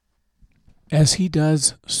As he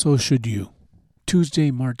does, so should you.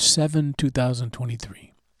 Tuesday, March 7,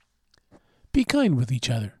 2023. Be kind with each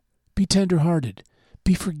other. Be tender-hearted.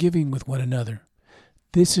 Be forgiving with one another.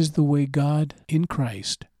 This is the way God in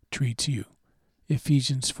Christ treats you.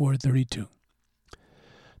 Ephesians 4:32.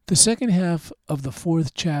 The second half of the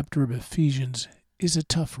 4th chapter of Ephesians is a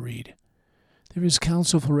tough read. There is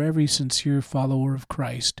counsel for every sincere follower of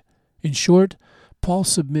Christ. In short, Paul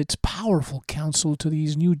submits powerful counsel to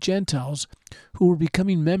these new Gentiles who were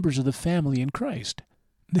becoming members of the family in Christ.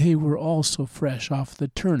 They were also fresh off the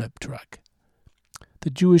turnip truck.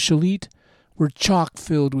 The Jewish elite were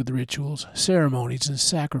chock-filled with rituals, ceremonies, and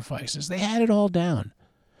sacrifices. They had it all down.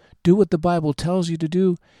 Do what the Bible tells you to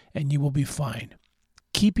do, and you will be fine.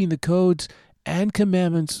 Keeping the codes and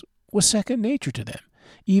commandments was second nature to them,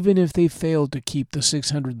 even if they failed to keep the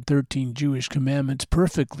 613 Jewish commandments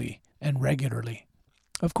perfectly and regularly.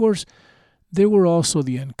 Of course, there were also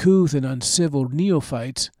the uncouth and uncivil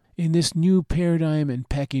neophytes in this new paradigm and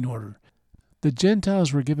pecking order. The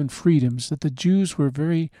Gentiles were given freedoms that the Jews were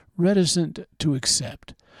very reticent to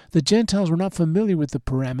accept. The Gentiles were not familiar with the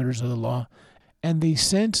parameters of the law, and they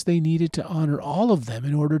sensed they needed to honor all of them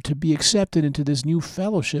in order to be accepted into this new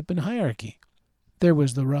fellowship and hierarchy. There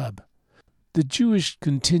was the rub. The Jewish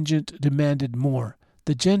contingent demanded more.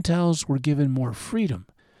 The Gentiles were given more freedom.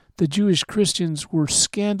 The Jewish Christians were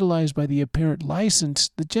scandalized by the apparent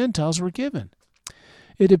license the Gentiles were given.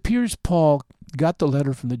 It appears Paul got the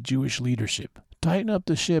letter from the Jewish leadership. Tighten up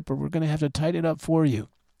the ship or we're going to have to tighten it up for you.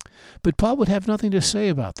 But Paul would have nothing to say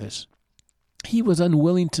about this. He was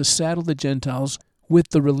unwilling to saddle the Gentiles with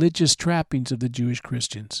the religious trappings of the Jewish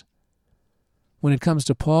Christians. When it comes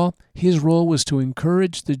to Paul, his role was to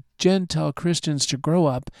encourage the Gentile Christians to grow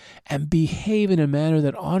up and behave in a manner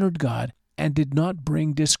that honored God and did not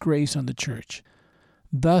bring disgrace on the church.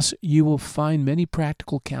 Thus, you will find many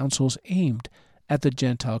practical counsels aimed at the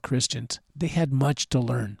Gentile Christians. They had much to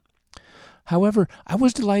learn. However, I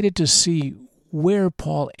was delighted to see where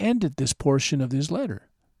Paul ended this portion of his letter.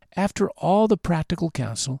 After all the practical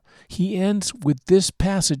counsel, he ends with this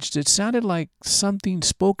passage that sounded like something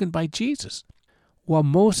spoken by Jesus. While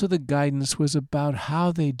most of the guidance was about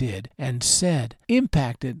how they did and said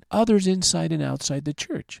impacted others inside and outside the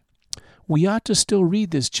church. We ought to still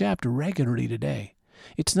read this chapter regularly today.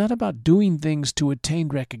 It's not about doing things to attain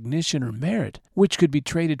recognition or merit, which could be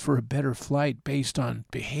traded for a better flight based on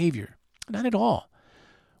behavior. Not at all.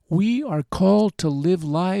 We are called to live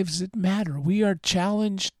lives that matter. We are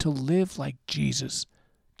challenged to live like Jesus,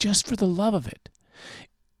 just for the love of it.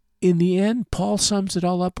 In the end, Paul sums it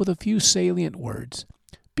all up with a few salient words.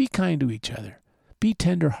 Be kind to each other. Be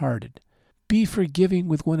tender-hearted. Be forgiving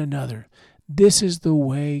with one another. This is the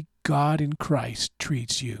way God in Christ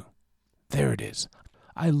treats you. There it is.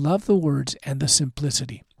 I love the words and the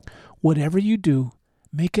simplicity. Whatever you do,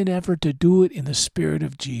 make an effort to do it in the spirit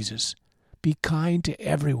of Jesus. Be kind to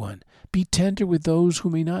everyone. Be tender with those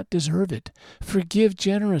who may not deserve it. Forgive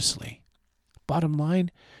generously. Bottom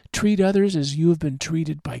line, treat others as you have been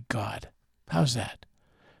treated by God. How's that?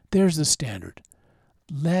 There's the standard.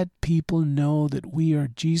 Let people know that we are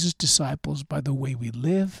Jesus' disciples by the way we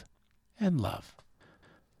live and love.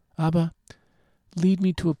 Abba, lead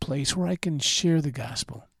me to a place where I can share the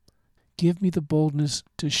gospel. Give me the boldness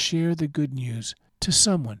to share the good news to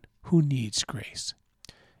someone who needs grace.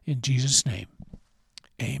 In Jesus' name,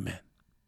 amen.